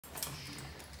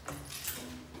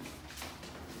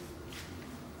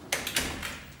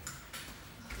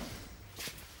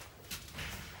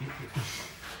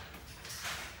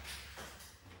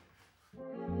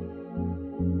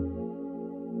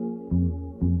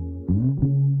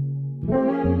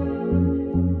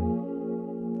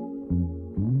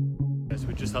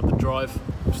just had the drive.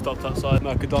 Stopped outside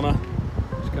Mercadona.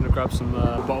 Just gonna grab some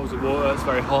bottles of water. It's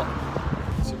very hot.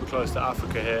 Super close to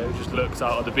Africa here. It just looks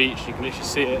out on the beach. You can literally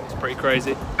see it. It's pretty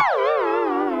crazy.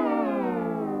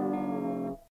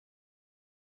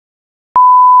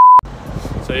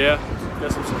 So yeah,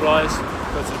 get some supplies.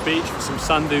 Go to the beach for some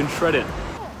sand dune shredding.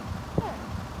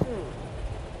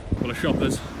 Full of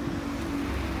shoppers.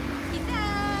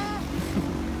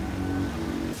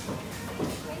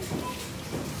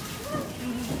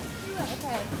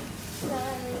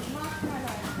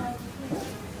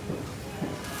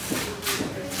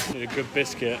 Need a good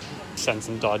biscuit, send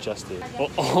some digestive. Or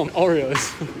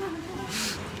Oreos.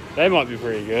 They might be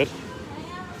pretty good.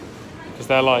 Because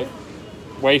they're like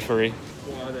wafery.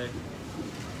 What are they?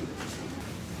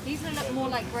 These look more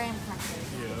like graham crackers.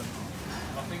 Yeah.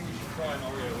 I think we should try an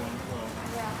Oreo one as well.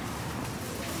 Yeah.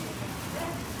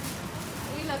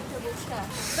 We love double stuff.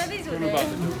 But these are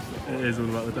It is all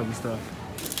about the double stuff.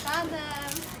 And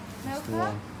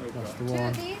Milka. That's the Two one.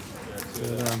 of these. Two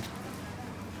of them.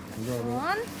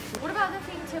 One. What about the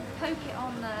thing to poke it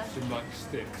on the... Some like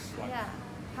sticks. Like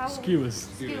yeah. Skewers.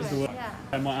 Skewers, yeah.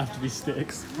 There might have to be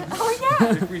sticks. Oh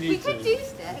yeah, if we need could to. do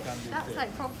sticks. That's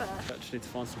like proper. Actually, to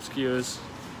find some skewers,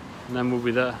 and then we'll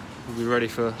be there. We'll be ready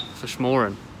for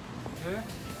schmoring. Yeah.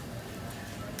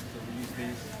 So we use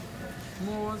these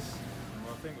s'mores. Well,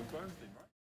 I think we've got everything, right?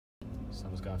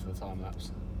 Someone's going for the time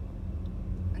lapse.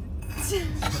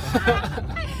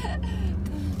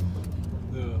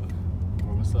 We're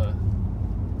almost there.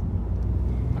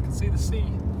 I can see the sea.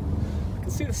 I can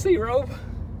see the sea, Rob.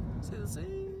 See the sea.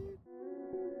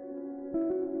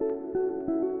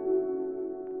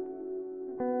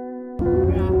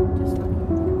 Yeah, just fucking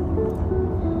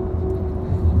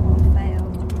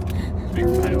failed. Big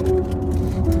fail.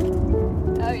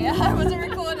 Oh yeah, I wasn't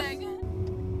recording.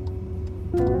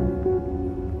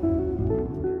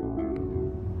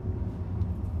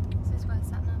 Is this where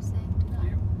it's at now saying?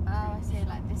 Oh, I see,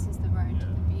 like this is the road to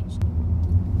the beach.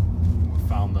 We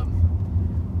found them.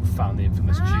 We found the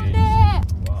infamous Found jeans. it!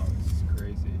 Wow, this is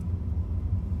crazy.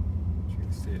 You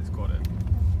can see it's got it.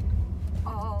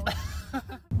 Oh,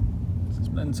 This is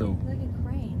mental. look at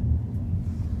crane.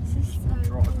 This is so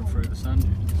Driving cool. through the sand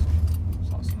dunes.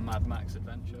 It's like some Mad Max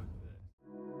adventure.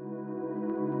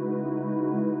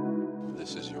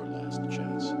 This is your last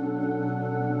chance.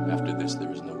 After this,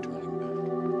 there is no turning back.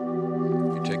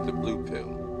 If you take the blue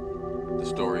pill, the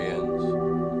story ends.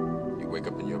 You wake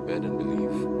up in your bed and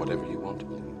believe whatever you want to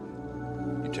believe.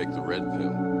 You take the red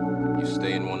pill, you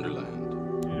stay in Wonderland.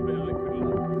 Need a bit of liquid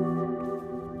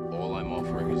love. All I'm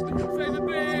offering is the truth. Save the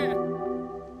beer!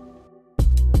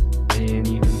 They ain't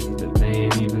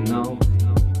even know.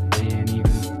 They ain't even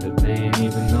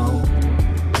know.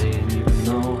 They ain't even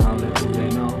know how little they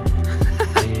know.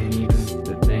 They ain't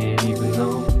even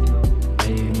know.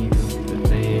 They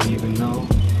ain't even know.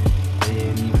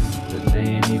 They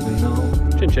ain't even know.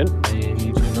 Chin chin. They ain't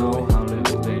even know how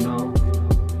little they know.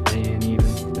 They ain't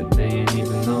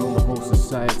even know. The whole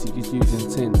society is using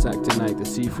tints, acting like the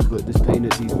see-through, but there's pain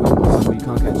at these windows and we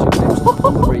can't catch a glimpse.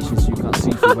 Operations you can't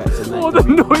see through at tonight. What the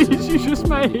noise you just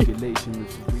made! I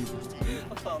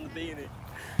found the bee in it.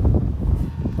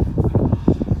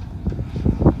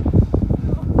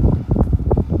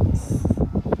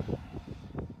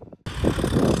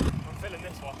 I'm feeling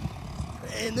this one.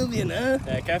 Nubian, huh?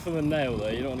 Yeah, careful with the nail though,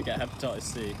 you don't want to get hepatitis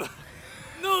C.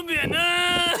 Nubian!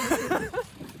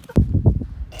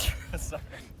 Sorry.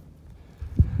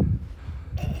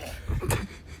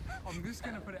 I'm just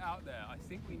going to put it out there. I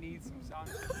think we need some sound.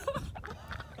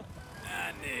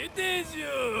 I need this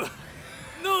you!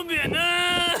 Nubian!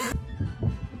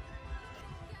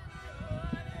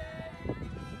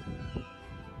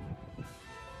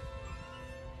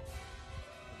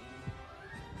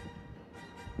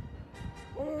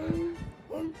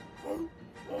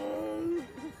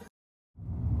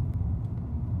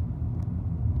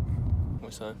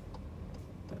 What's that?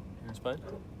 You're in Spain?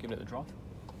 Giving it a drive.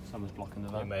 Someone's blocking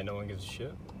the Yeah, van. mate, no one gives a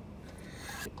shit.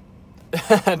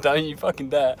 Don't you fucking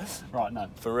dare. Right, no.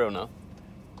 For real now.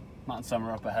 Matt and Sam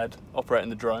are up ahead, operating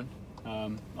the drone.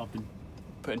 I've been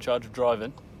put in charge of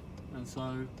driving. And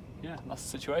so, yeah, that's the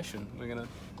situation. We're gonna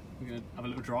have a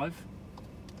little drive.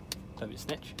 Don't be a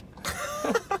snitch.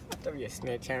 Don't be a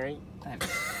snitch, Harry. Don't be a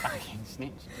fucking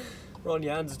snitch. Ron,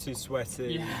 your hands are too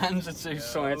sweaty. Your hands are too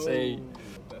sweaty.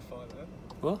 Bit fine there.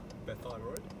 What? Bit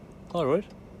thyroid. Thyroid?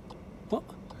 What?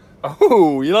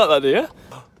 Oh, you like that, do you?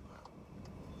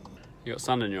 You got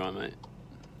sand in your eye, mate.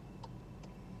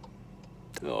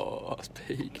 Oh, that's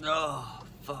peak. Oh,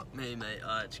 fuck me, mate.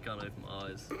 I actually can't open my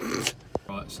eyes.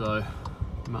 Right, so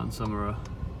Matt and Summer are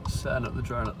setting up the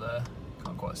drone up there.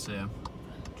 Can't quite see him.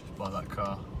 Just by that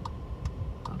car.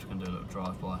 I'm just gonna do a little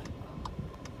drive-by.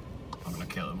 I'm gonna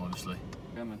kill him, obviously.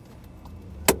 Come on.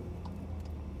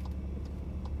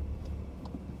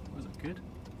 Was it good?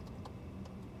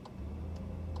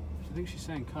 I think she's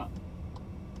saying cut.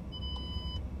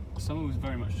 Someone was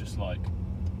very much just like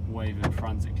waving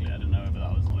frantically. I don't know whether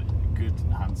that was like a good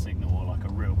hand signal or like a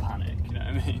real panic, you know what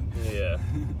I mean? Yeah,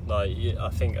 like I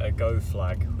think a go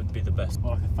flag would be the best.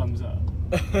 Or like a thumbs up.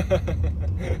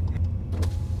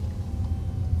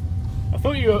 I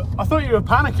thought you were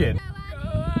panicking.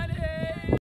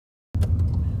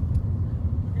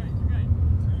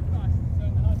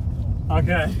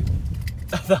 Okay.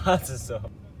 That's a stop.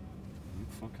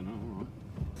 Fucking hell, alright.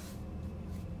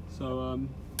 So,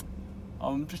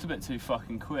 I'm just a bit too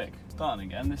fucking quick. Starting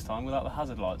again, this time without the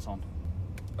hazard lights on.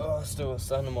 Oh, still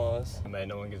sand on my eyes. Mate,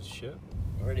 no one gives a shit.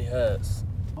 It really hurts.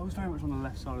 I was very much on the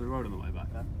left side of the road on the way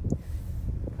back there.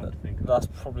 Come to think of it. That's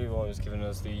probably why he was giving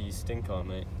us the stink eye,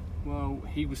 mate. Well,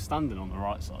 he was standing on the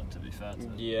right side, to be fair to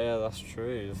him. Yeah, that's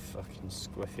true. The fucking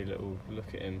squiffy little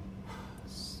look at him.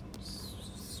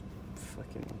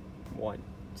 Fucking white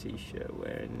t-shirt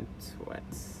wearing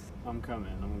sweats. I'm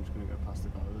coming, I'm just going to go past the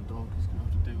guy with the dog. He's going to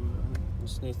have to deal with it, I think.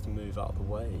 Just needs to move out of the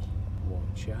way.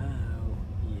 Watch out,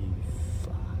 you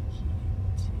fucking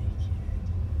dickhead.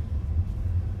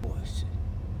 What's it?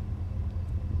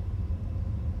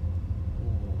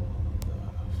 What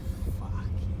the fuck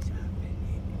is happening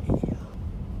here?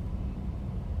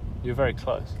 You're very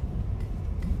close.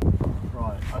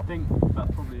 Right, I think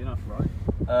that's probably enough, right?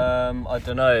 I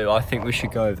don't know. I think we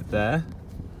should go over there.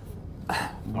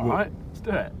 Alright, let's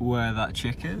do it. Where that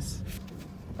chick is.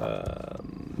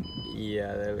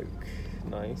 Yeah, they look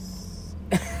nice.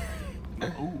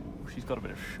 Ooh, she's got a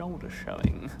bit of shoulder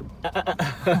showing.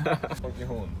 Honk your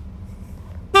horn.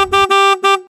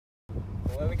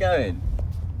 Where are we going?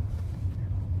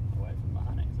 Away from the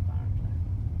Hannies,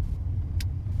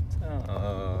 apparently.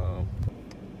 Oh.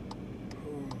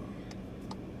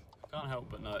 Can't help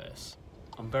but notice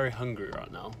I'm very hungry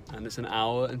right now, and it's an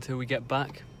hour until we get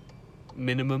back,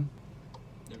 minimum.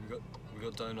 Yeah, we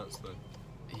got donuts though.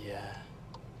 Yeah,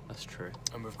 that's true.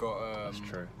 And we've got That's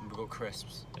true. We've got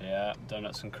crisps. Yeah,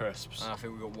 donuts and crisps. And I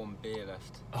think we've got one beer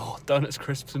left. Oh, donuts,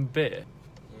 crisps and beer.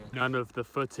 Yeah. None of the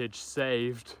footage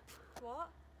saved. What?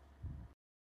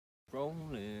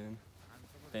 Rolling,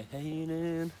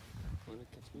 behaving. Wanna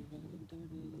catch me when I'm dirty?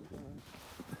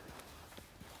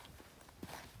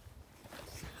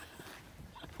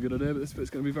 Good idea, but this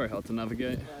bit's going to be very hard to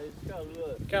navigate. You gotta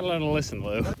look. Gotta learn to listen,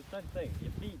 Lou. The same thing.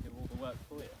 Your feet do all the work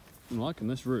for you. I'm liking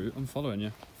this route. I'm following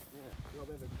you. Yeah, you got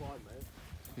a bit of a climb, mate.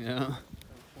 Yeah.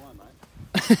 Climb,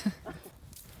 mate.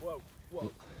 Whoa,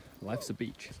 whoa. Life's a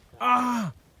beach.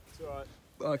 Ah! It's alright.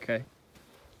 Okay.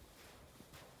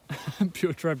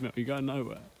 Pure treadmill. You go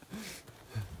nowhere.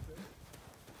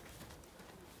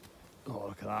 Oh,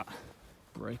 look at that.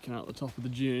 Breaking out the top of the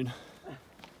dune.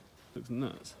 Looks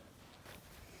nuts.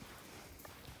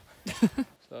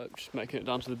 So, just making it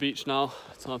down to the beach now.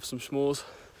 Time for some s'mores.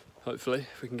 Hopefully,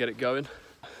 if we can get it going.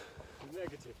 The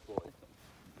negative point.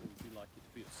 Would you like it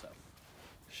to be yourself?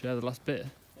 Share the last bit?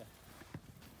 Yeah.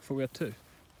 I thought we had 2.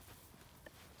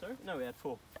 Sorry? No, we had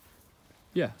 4.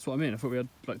 Yeah, that's what I mean. I thought we had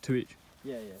like 2 each.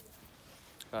 Yeah,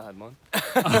 yeah. I had mine.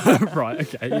 Right,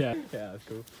 okay, yeah. Yeah, that's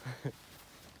cool.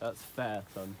 That's fair,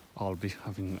 son. I'll be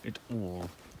having it all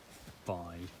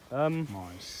by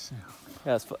myself.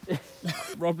 Yeah, that's fine.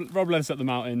 Rob led us up the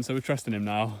mountain, so we're trusting him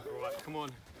now. Alright, come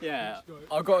on. Yeah,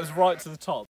 I got us right to the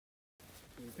top.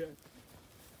 Okay.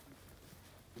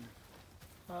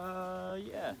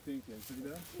 Yeah.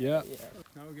 Yeah. Yeah.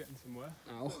 Now we're getting somewhere.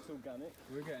 Ow. It's organic.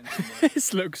 We're getting somewhere.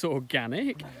 This looks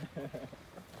organic.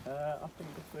 I think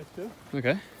it's supposed to.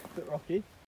 Okay. A bit rocky.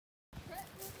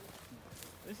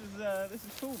 This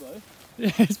is cool though.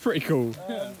 Yeah, it's pretty cool.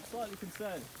 Slightly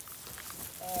concerned.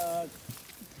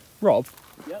 Rob?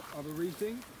 Yep. Have a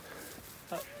rethink?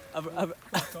 Have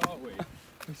Are we?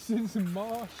 We've seen some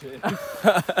marshes. I'm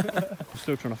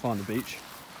still trying to find the beach.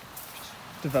 Just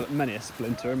developed many a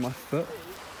splinter in my foot.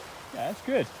 Yeah, it's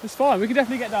good. It's fine. We can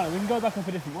definitely get down and we can go back up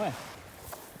a different way.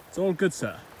 It's all good,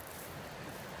 sir.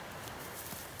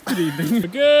 Good evening.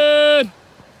 Good!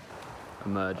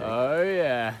 Emerging. Oh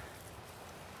yeah.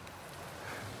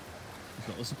 He's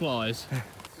got the supplies.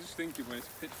 Just thinking when it's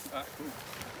pitch black,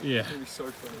 Yeah. it's going to be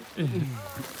so funny.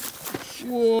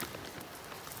 Whoa.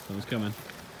 Someone's coming.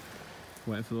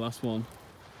 Waiting for the last one.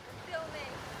 Filming.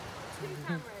 2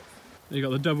 cameras. You got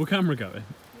the double camera going.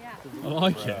 Yeah. I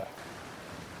like it.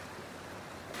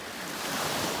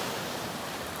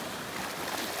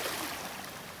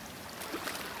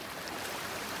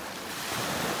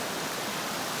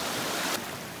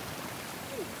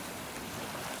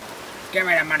 Give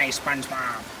me the money,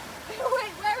 SpongeBob. Wait,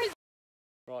 where is?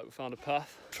 Right, we found a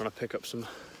path. Trying to pick up some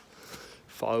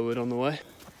firewood on the way.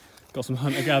 Got some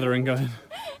hunter gathering going.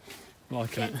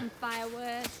 Liking it. Some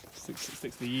firewood.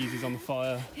 Sticks the Yeezys on the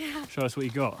fire. Yeah. Show us what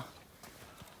you got.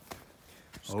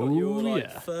 Just got your like,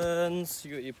 yeah. ferns,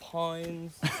 you got your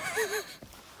pines.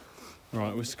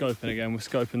 Right, we're scoping again. We're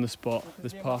scoping the spot.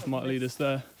 This path might lead us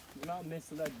there. The amount of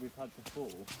misled we've had before.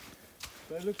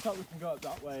 But it looks like we can go up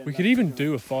that way. And We could even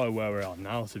do a fire where we're at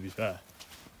now, to be fair.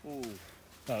 Ooh,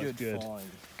 That was good.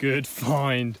 find. Good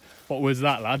find. What was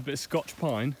that, lad? Bit of Scotch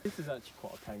pine? This is actually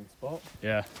quite a tame spot.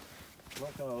 Yeah, I'm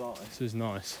not gonna lie. this is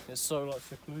nice. It's so like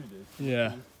secluded.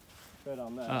 Yeah, Go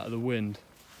down there. out of the wind.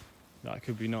 That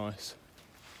could be nice.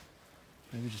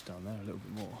 Maybe just down there a little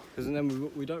bit more. Because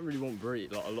then we don't really want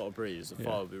breeze, like a lot of breeze. The Yeah.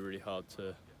 fire would be really hard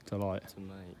to light.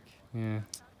 make. Yeah.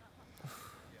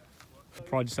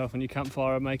 Pride yourself on your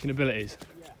campfire making abilities?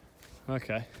 Yeah.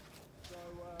 Okay. So,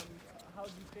 how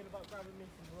do you feel about grabbing me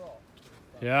some rock?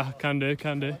 Yeah, can do.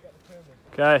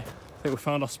 Okay, I think we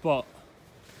found our spot.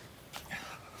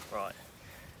 Right.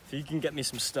 If you can get me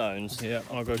some stones. Yeah,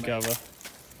 I'll go gather.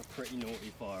 A pretty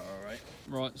naughty fire, alright?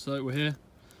 Right, so we're here.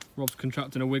 Rob's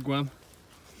contracting a wigwam.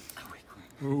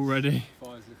 We're all ready.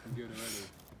 Fire's looking good already.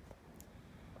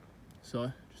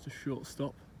 So, just a short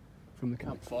stop from the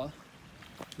campfire.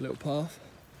 A little path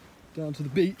down to the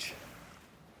beach.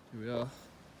 Here we are.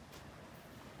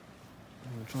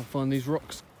 I'm gonna try and find these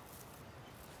rocks.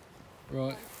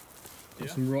 Right, got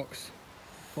some rocks.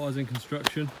 Fire's in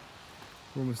construction.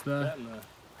 We're almost there. Getting there.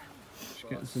 Just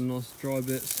getting some nice dry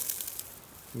bits.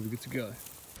 We'll be good to go.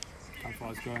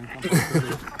 Campfire's going. Campfire's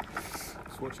good.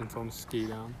 Just watching Tom ski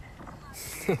down.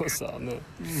 What's that on there?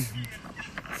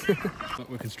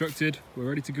 We're constructed, we're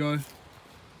ready to go.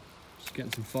 Just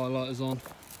getting some firelighters on.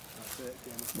 That's it,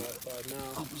 getting the fire started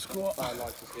now. Up the squat.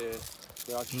 Firelighters here.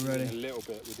 We're actually Ready. doing a little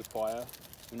bit with the fire.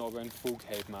 We're not going full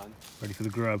caveman. Ready for the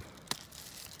grub.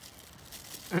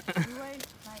 We won't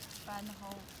like burn the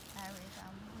whole area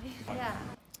down, will we? Yeah.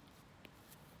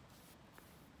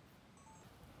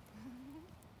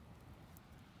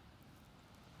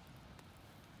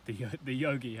 The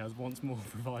yogi has once more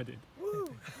provided.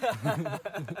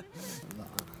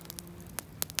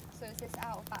 So is this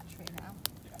out of battery now?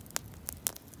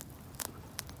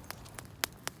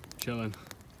 Chilling.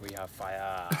 We have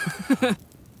fire.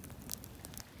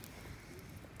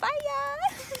 Fire!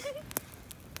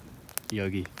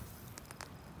 Yogi.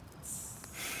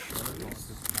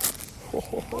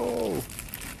 Oh.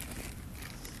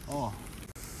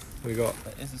 What we got?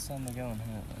 Is the sun going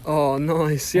here? Oh,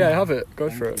 nice. Yeah, have it.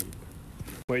 Go for it.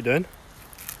 What are you doing?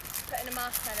 Putting a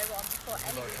marshmallow on before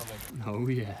anything. Oh,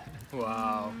 yeah.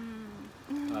 Wow.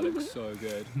 That looks so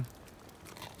good.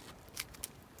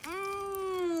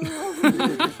 Oh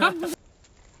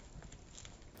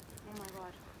my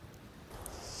god.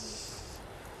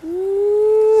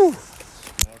 Woo!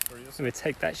 Let me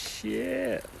take that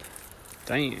shit.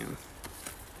 Damn.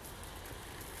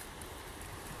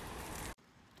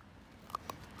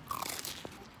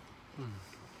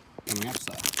 Coming up,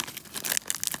 sir.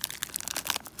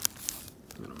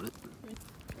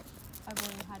 I've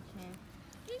already had here.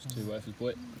 2 wafers,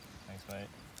 boy. Thanks, mate.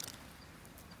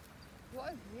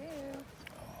 What a view.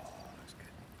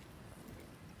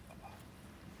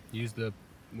 Use the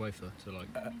wafer to like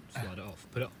slide it off.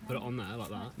 Put it on there like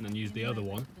that, and then use the other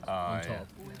one on top.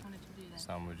 Always wanted to do that.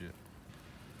 Sandwich it.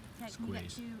 Yeah, can you get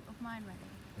Squeeze. 2 of mine ready?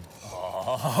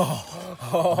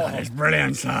 That is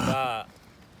brilliant, sir.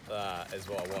 That is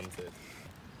what I wanted.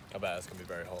 I bet it's going to be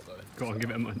very hot though. Go on, give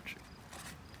it a munch.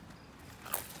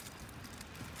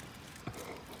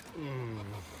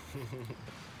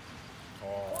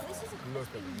 Oh, look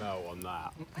at the melt on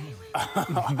that.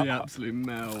 The absolute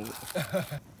melt.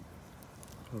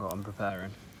 Right, I'm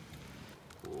preparing.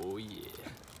 Oh yeah.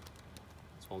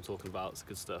 That's what I'm talking about. It's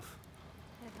good stuff.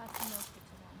 They've had some milk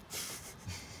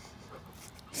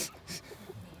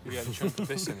You had a chunk of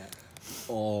this in it.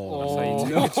 Oh, So you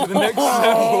take it to the next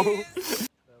level. it's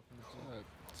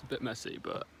a bit messy,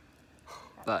 but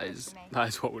that is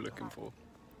what we're looking for.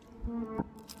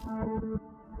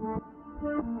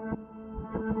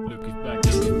 Look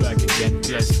is back again.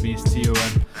 Yes, me is TOM.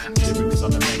 Lyrics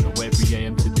on the mega every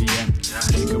AM to PM.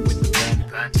 Take up with the pen,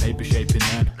 paper shaping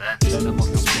hand. Then I'm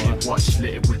on the spot, watch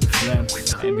lit it with the phlegm.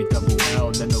 Amy double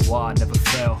L, then the Y never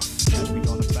fail.